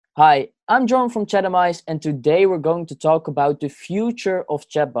Hi, I'm John from Chatamize, and today we're going to talk about the future of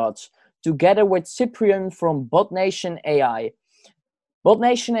chatbots together with Cyprian from BotNation AI.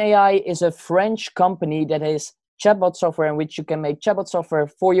 BotNation AI is a French company that is chatbot software in which you can make chatbot software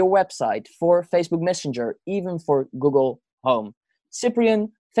for your website, for Facebook Messenger, even for Google Home.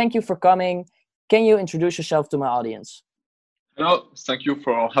 Cyprian, thank you for coming. Can you introduce yourself to my audience? Hello, thank you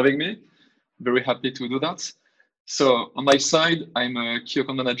for having me. Very happy to do that. So on my side, I'm a key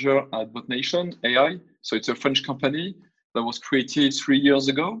account manager at BotNation AI. So it's a French company that was created 3 years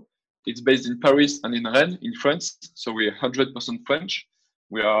ago. It's based in Paris and in Rennes in France. So we're 100% French.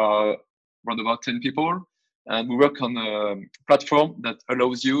 We are around about 10 people. And we work on a platform that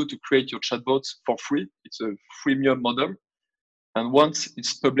allows you to create your chatbot for free. It's a freemium model. And once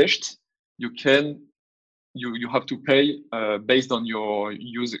it's published, you can you have to pay based on your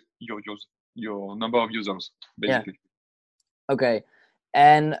number of users, Yeah. basically. Okay.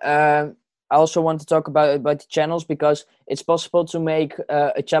 And I also want to talk about the channels because it's possible to make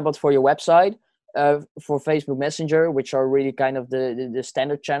a chatbot for your website, for Facebook Messenger, which are really kind of the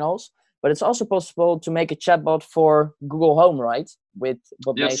standard channels. But it's also possible to make a chatbot for Google Home, right? With Yes.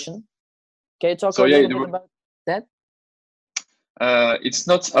 BotNation. Can you talk a So yeah, little bit about that? it's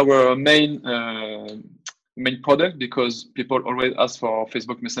not our main product because people always ask for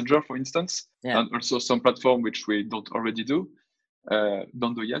Facebook Messenger, for instance, Yeah. and also some platform which we don't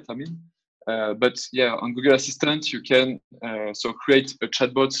do yet. I mean, but yeah, on Google Assistant you can so create a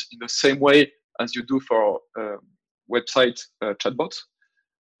chatbot in the same way as you do for website chatbot.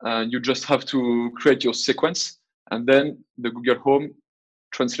 And you just have to create your sequence, and then the Google Home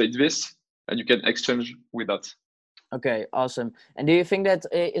translate this, and you can exchange with that. Okay, awesome. And do you think that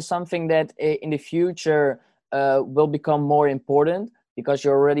is something that in the future will become more important because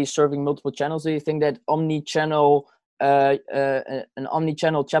you're already serving multiple channels? Do you think that omni-channel, an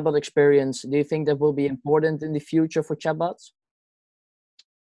omni-channel chatbot experience, do you think that will be important in the future for chatbots?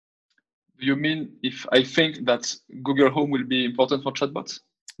 Do you mean if I think that Google Home will be important for chatbots?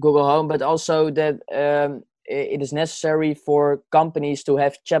 Google Home, but also that it is necessary for companies to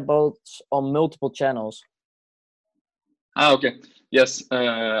have chatbots on multiple channels. Ah, okay. Yes,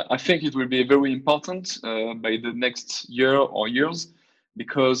 I think it will be very important by the next year or years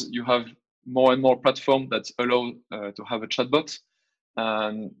because you have more and more platforms that allow to have a chatbot.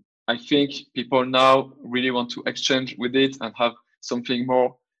 And I think people now really want to exchange with it and have something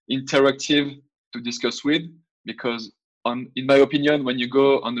more interactive to discuss with because in my opinion, when you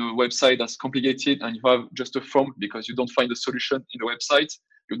go on a website that's complicated and you have just a form because you don't find a solution in the website,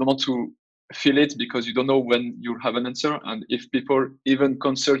 you don't want to fill it because you don't know when you'll have an answer and if people even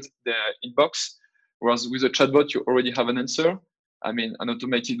consult their inbox. Whereas with a chatbot, you already have an answer. I mean, an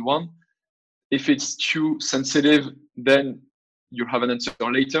automated one. If it's too sensitive, then you have an answer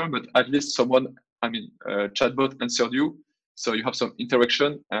later, but at least chatbot answered you. So you have some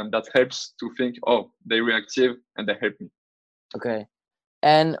interaction and that helps to think, oh, they're reactive and they help me. Okay.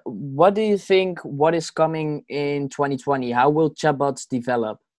 And what do you think what is coming in 2020? How will chatbots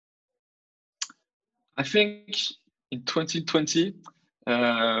develop? I think in 2020,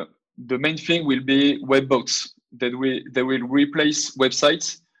 uh, the main thing will be webbots. They will replace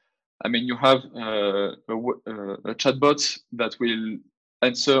websites. I mean, you have a chatbot that will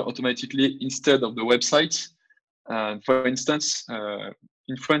answer automatically instead of the website. And for instance,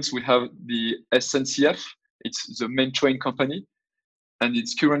 in France, we have the SNCF. It's the main train company, and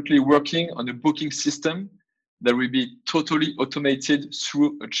it's currently working on a booking system that will be totally automated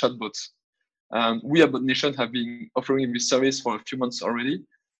through a chatbot. We at Nation have been offering this service for a few months already.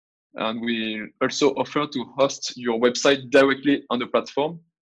 And we also offer to host your website directly on the platform,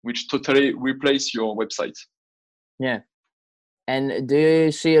 which totally replace your website. Yeah. And do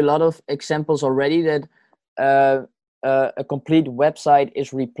you see a lot of examples already that uh, a complete website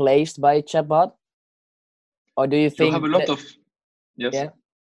is replaced by a chatbot? Or do you You have think a lot that, of yes, yeah?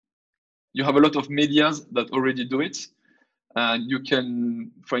 you have a lot of medias that already do it. And you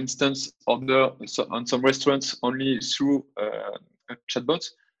can, for instance, order on some restaurants only through a chatbot.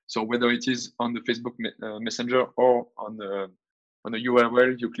 So whether it is on the Facebook Messenger or on a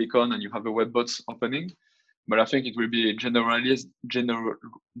URL you click on and you have a webbot opening. But I think it will be generalized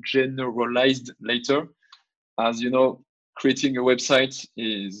later. As you know, creating a website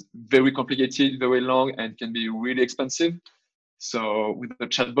is very complicated, very long, and can be really expensive. So with a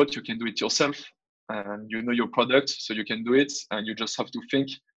chatbot, you can do it yourself and you know your product, so you can do it. And you just have to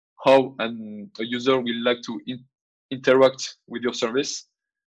think how a user will like to interact with your service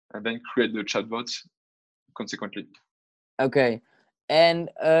and then create the chatbot consequently. Okay. And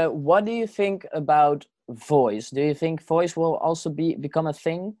what do you think about voice. Do you think voice will also become a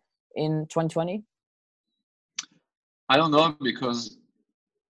thing in 2020? I don't know because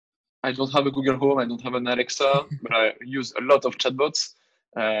I don't have a Google Home, I don't have an Alexa, but I use a lot of chatbots.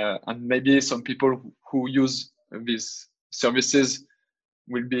 And maybe some people who use these services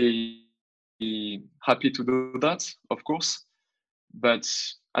will be happy to do that, of course. But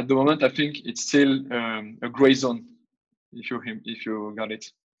at the moment, I think it's still a gray zone. If you got it.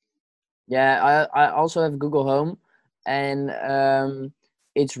 Yeah, I also have Google Home, and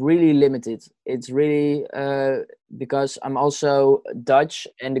it's really limited. It's really because I'm also Dutch,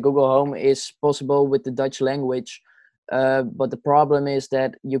 and the Google Home is possible with the Dutch language. But the problem is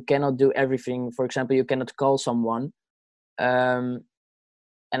that you cannot do everything. For example, you cannot call someone. Um,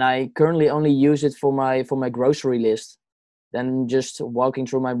 and I currently only use it for my grocery list. Then just walking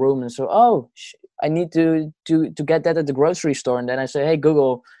through my room and so, I need to get that at the grocery store, and then I say, hey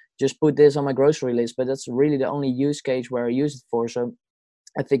Google, just put this on my grocery list. But that's really the only use case where I use it for. So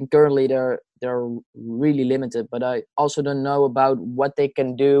I think currently they're really limited. But I also don't know about what they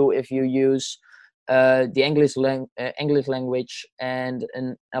can do if you use the English language and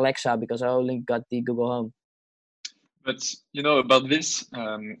an Alexa, because I only got the Google Home. But about this,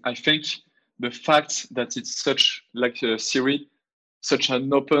 I think the fact that it's such like a Siri, such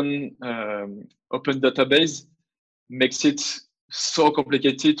an open database, makes it so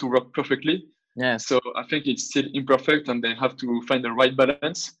complicated to work perfectly. Yeah. So I think it's still imperfect, and they have to find the right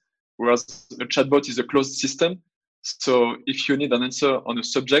balance. Whereas a chatbot is a closed system, so if you need an answer on a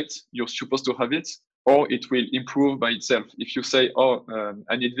subject, you're supposed to have it, or it will improve by itself. If you say,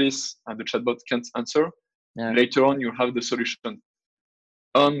 I need this, and the chatbot can't answer, later on you have the solution.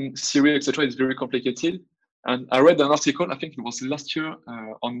 On Siri, etc., it's very complicated. And I read an article, I think it was last year,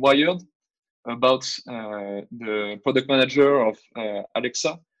 on Wired, about the product manager of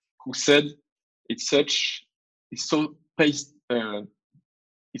Alexa, who said it's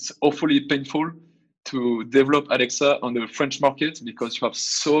awfully painful to develop Alexa on the French market because you have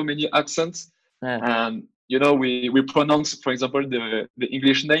so many accents. And we pronounce, for example, the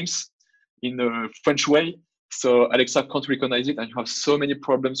English names in a French way, so Alexa can't recognize it, and you have so many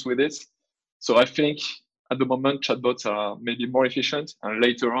problems with it. So I think at the moment chatbots are maybe more efficient, and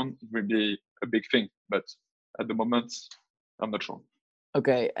later on it will be a big thing. But at the moment, I'm not sure.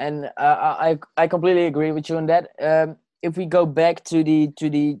 Okay, and I completely agree with you on that. If we go back to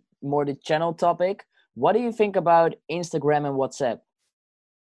the more the channel topic, what do you think about Instagram and WhatsApp?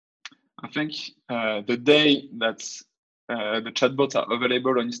 I think the day that the chatbots are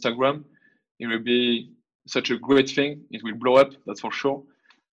available on Instagram, it will be such a great thing. It will blow up, that's for sure.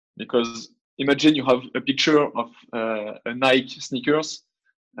 Because imagine you have a picture of a Nike sneakers.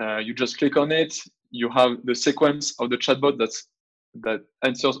 You just click on it. You have the sequence of the chatbot that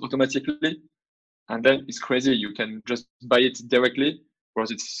answers automatically, and then it's crazy. You can just buy it directly,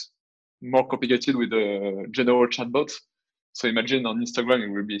 whereas it's more complicated with the general chatbot. So imagine on Instagram it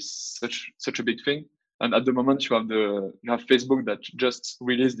will be such a big thing. And at the moment you have Facebook that just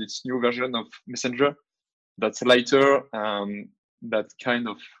released its new version of Messenger that's lighter, that kind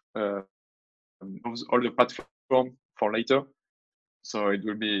of moves all the platform for later. So it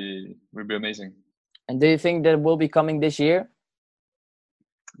will be amazing. And do you think that will be coming this year?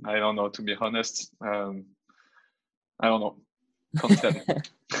 I don't know, to be honest. I don't know. Can't tell.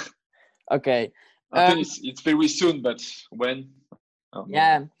 Okay. I think it's very soon, but when?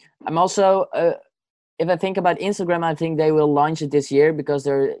 Yeah, I'm also. If I think about Instagram, I think they will launch it this year because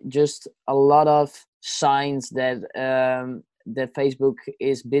there are just a lot of signs that that Facebook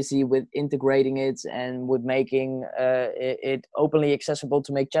is busy with integrating it and with making it openly accessible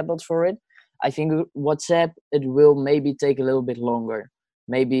to make chatbots for it. I think WhatsApp, it will maybe take a little bit longer,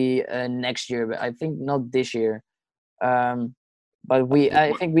 maybe next year, but I think not this year. But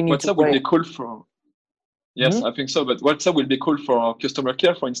I think we need WhatsApp to wait. Will be cool for. Yes, I think so. But WhatsApp will be cool for customer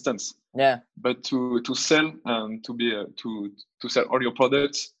care, for instance. Yeah. But to sell and to sell all your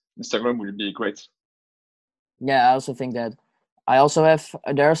products, Instagram will be great. Yeah, I also think that. I also have.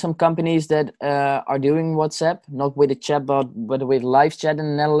 There are some companies that are doing WhatsApp, not with a chatbot, but with live chat in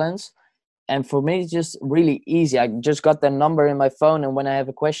the Netherlands. And for me, it's just really easy. I just got their number in my phone, and when I have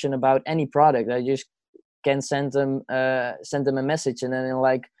a question about any product, I just can send them a message, and then in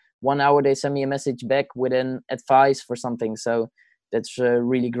like 1 hour they send me a message back with an advice for something. So that's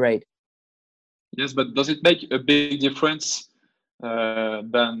really great. Yes, but does it make a big difference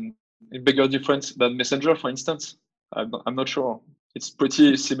bigger difference than Messenger, for instance? I'm not sure. It's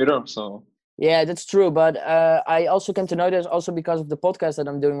pretty similar, so. Yeah, that's true. But I also came to know this also because of the podcast that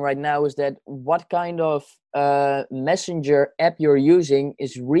I'm doing right now, is that what kind of messenger app you're using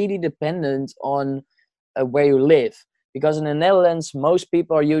is really dependent on where you live. Because in the Netherlands, most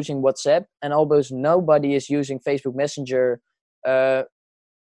people are using WhatsApp, and almost nobody is using Facebook Messenger.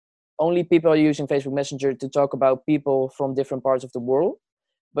 Only people are using Facebook Messenger to talk about people from different parts of the world.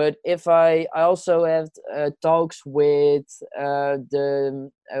 But if I also have talks with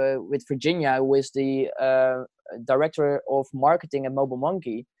with Virginia, who is the director of marketing at Mobile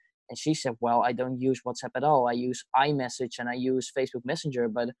Monkey, and she said, "Well, I don't use WhatsApp at all. I use iMessage and I use Facebook Messenger,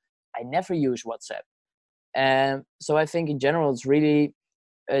 but I never use WhatsApp." And so I think in general, it's really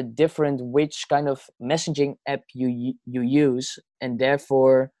different which kind of messaging app you use, and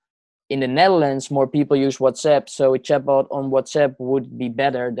therefore in the Netherlands, more people use WhatsApp, so a chatbot on WhatsApp would be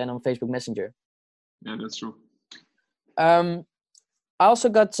better than on Facebook Messenger. Yeah, that's true. I also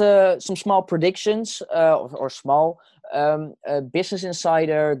got some small predictions, or small. Business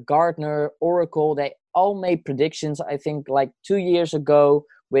Insider, Gartner, Oracle, they all made predictions, I think, like 2 years ago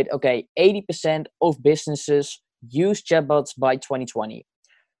with, 80% of businesses use chatbots by 2020.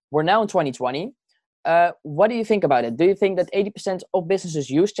 We're now in 2020. What do you think about it? Do you think that 80% of businesses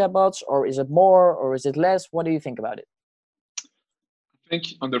use chatbots, or is it more, or is it less? What do you think about it? I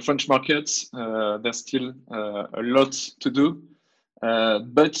think on the French market, there's still a lot to do,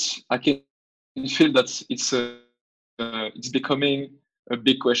 but I can feel that it's becoming a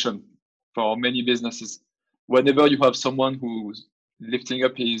big question for many businesses. Whenever you have someone who's lifting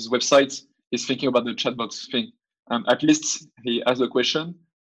up his website, he's thinking about the chatbot thing, and at least he asks a question.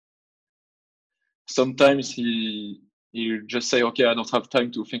 Sometimes he just say, okay, I don't have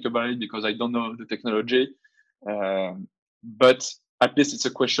time to think about it because I don't know the technology. But at least it's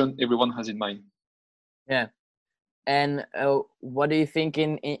a question everyone has in mind. Yeah. And what do you think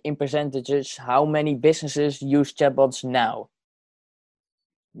in percentages? How many businesses use chatbots now?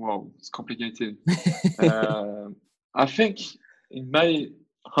 Wow, it's complicated. I think, in my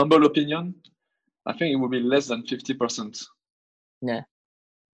humble opinion, I think it will be less than 50%. Yeah.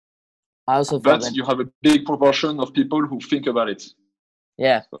 I also thought But that. you have a big proportion of people who think about it.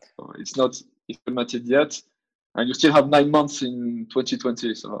 Yeah. So it's not implemented yet, and you still have 9 months in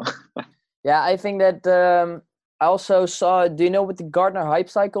 2020. So Yeah, I think that I also saw. Do you know what the Gartner hype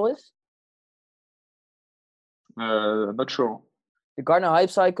cycle is? not sure. The Gartner hype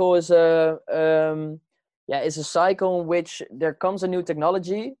cycle is it's a cycle in which there comes a new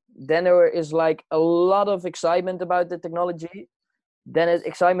technology, then there is like a lot of excitement about the technology, then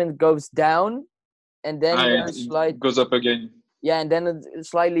excitement goes down, and then there's it goes up again. Yeah, and then it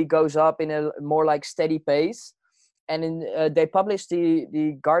slightly goes up in a more like steady pace. And they published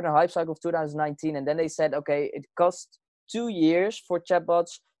the Gartner hype cycle of 2019, and then they said, okay, it costs 2 years for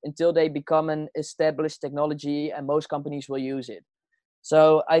chatbots until they become an established technology and most companies will use it.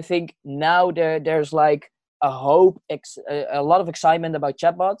 So I think now there's like a hope, a lot of excitement about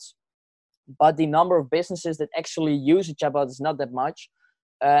chatbots, but the number of businesses that actually use a chatbot is not that much.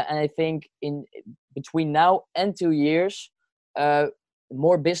 And I think in between now and 2 years,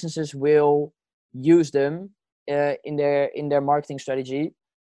 more businesses will use them in their marketing strategy.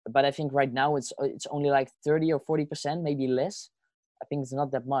 But I think right now it's only like 30 or 40%, maybe less. I think it's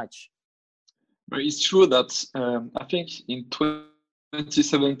not that much. But it's true that I think in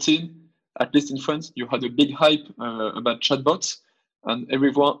 2017, at least in France, you had a big hype about chatbots, and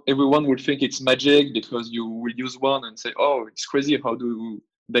everyone would think it's magic because you will use one and say, "Oh, it's crazy! How do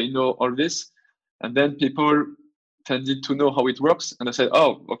they know all this?" And then people tended to know how it works, and they said,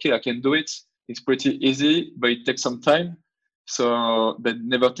 "Oh, okay, I can do it. It's pretty easy, but it takes some time." So they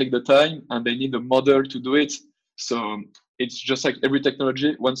never take the time, and they need a model to do it. So it's just like every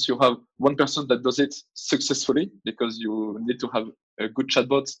technology. Once you have one person that does it successfully, because you need to have a good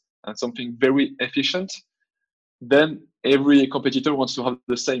chatbot and something very efficient, then every competitor wants to have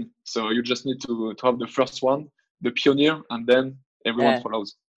the same. So you just need to have the first one, the pioneer, and then everyone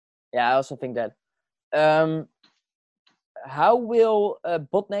follows. Yeah, I also think that. How will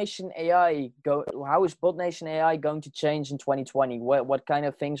BotNation AI go? How is BotNation AI going to change in 2020? What kind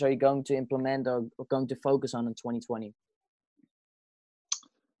of things are you going to implement or going to focus on in 2020?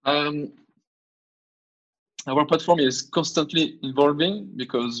 Our platform is constantly evolving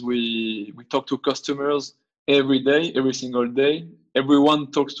because we talk to customers every day, every single day.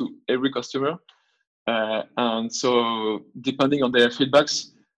 Everyone talks to every customer. And so depending on their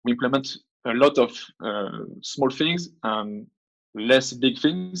feedbacks, we implement a lot of small things and less big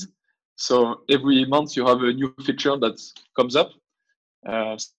things. So every month you have a new feature that comes up.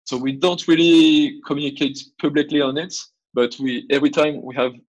 So we don't really communicate publicly on it, but every time we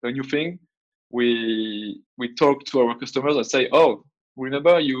have a new thing, we talk to our customers and say, "Oh,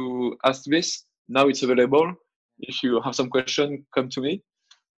 remember you asked this? Now it's available. If you have some question, come to me."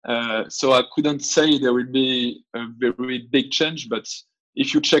 So I couldn't say there will be a very big change, but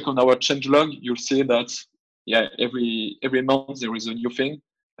if you check on our change log, you'll see that yeah, every month there is a new thing,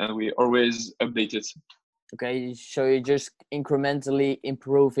 and we always update it. Okay, so you're just incrementally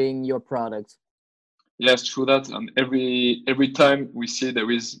improving your product. Yes, true that. And every time we see there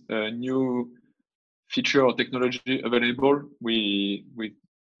is a new feature or technology available, we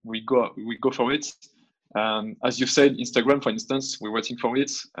go for it. As you said, Instagram, for instance, we're waiting for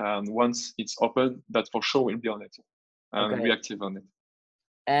it, and once it's open, that for sure will be on it and Okay. reactive on it.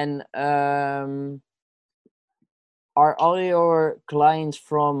 And are all your clients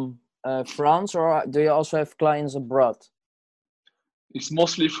from France, or do you also have clients abroad? It's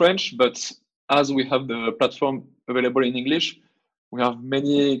mostly French, but as we have the platform available in English, we have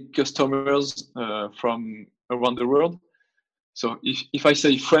many customers from around the world. So if I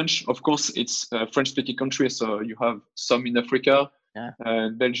say French, of course, it's a French-speaking country. So you have some in Africa, Yeah.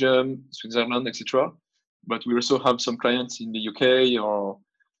 Belgium, Switzerland, etc. But we also have some clients in the UK or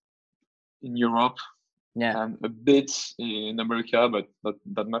in Europe, Yeah. and a bit in America, but not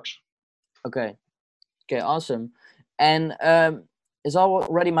that much. Okay. Okay. Awesome. And is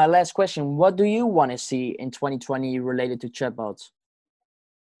already my last question. What do you want to see in 2020 related to chatbots?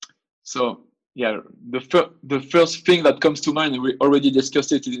 So yeah, the first thing that comes to mind, and we already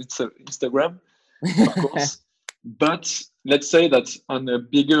discussed it, is Instagram, of course. But let's say that on a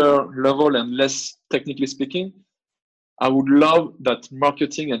bigger level and less technically speaking, I would love that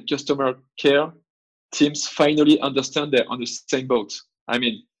marketing and customer care teams finally understand they're on the same boat. I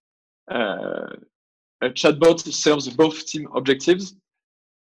mean, a chatbot serves both team objectives.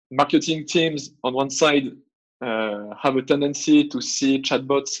 Marketing teams on one side have a tendency to see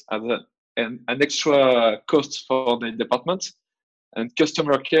chatbots as an extra cost for the department, and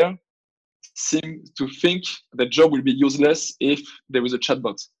customer care seem to think the job will be useless if there is a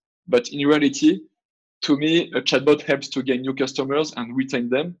chatbot. But in reality, to me, a chatbot helps to gain new customers and retain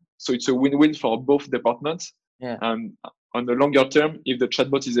them. So it's a win-win for both departments. Yeah. And on the longer term, if the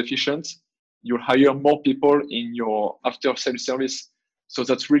chatbot is efficient, you'll hire more people in your after-sales service. So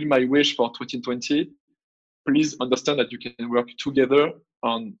that's really my wish for 2020. Please understand that you can work together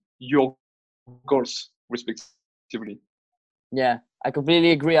on your goals respectively. Yeah, I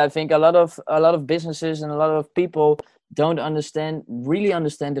completely agree. I think a lot of businesses and a lot of people don't really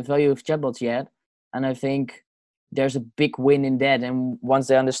understand the value of chatbots yet, and I think there's a big win in that. And once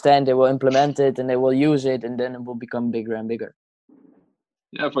they understand, they will implement it and they will use it, and then it will become bigger and bigger.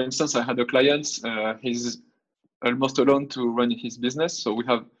 Yeah, for instance, I had a client. He's almost alone to run his business. So we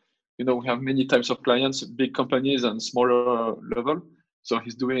have many types of clients, big companies and smaller level. So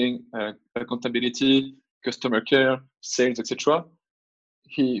he's doing accountability, customer care, sales, etc.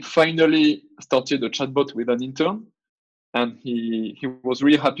 He finally started a chatbot with an intern, and he was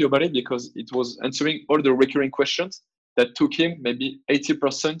really happy about it because it was answering all the recurring questions that took him maybe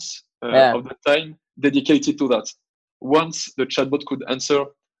 80% of the time dedicated to that. Once the chatbot could answer,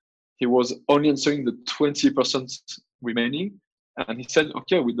 he was only answering the 20% remaining. And he said,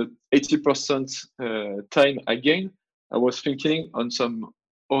 okay, with the 80% time I gained, I was thinking on some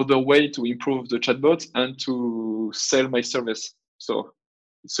other way to improve the chatbot and to sell my service. So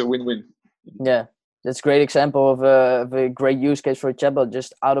it's a win-win. Yeah, that's a great example of a great use case for a chatbot,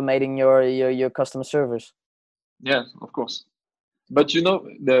 just automating your customer service. Yeah, of course. But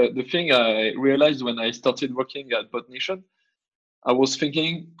the thing I realized when I started working at BotNation, I was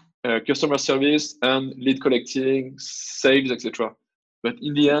thinking customer service and lead collecting, sales, etc. But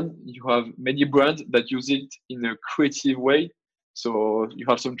in the end, you have many brands that use it in a creative way. So you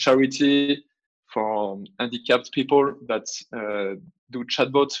have some charity for handicapped people that do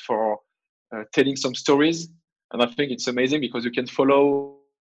chatbots for telling some stories. And I think it's amazing because you can follow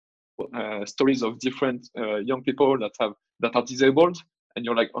stories of different young people that are disabled, and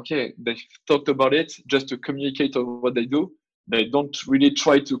you're like, okay, they've talked about it just to communicate on what they do. They don't really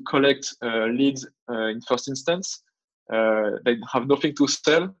try to collect leads in first instance. They have nothing to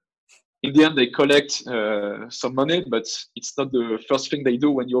sell. In the end, they collect some money, but it's not the first thing they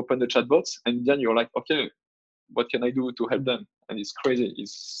do when you open the chatbot. And then you're like, okay, what can I do to help them? And it's crazy.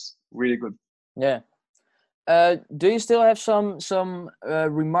 It's really good. Yeah. Do you still have some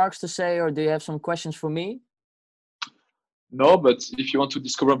remarks to say, or do you have some questions for me? No, but if you want to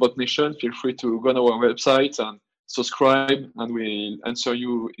discover BotNation, feel free to go on our website and subscribe, and we'll answer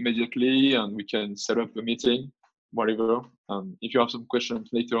you immediately, and we can set up a meeting, whatever. If you have some questions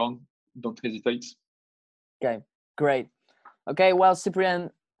later on, don't hesitate. Okay, great. Okay, well, Cyprien,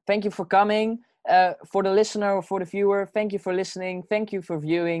 thank you for coming. For the listener or for the viewer, thank you for listening. Thank you for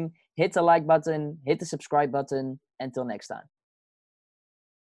viewing. Hit the like button, hit the subscribe button. Until next time.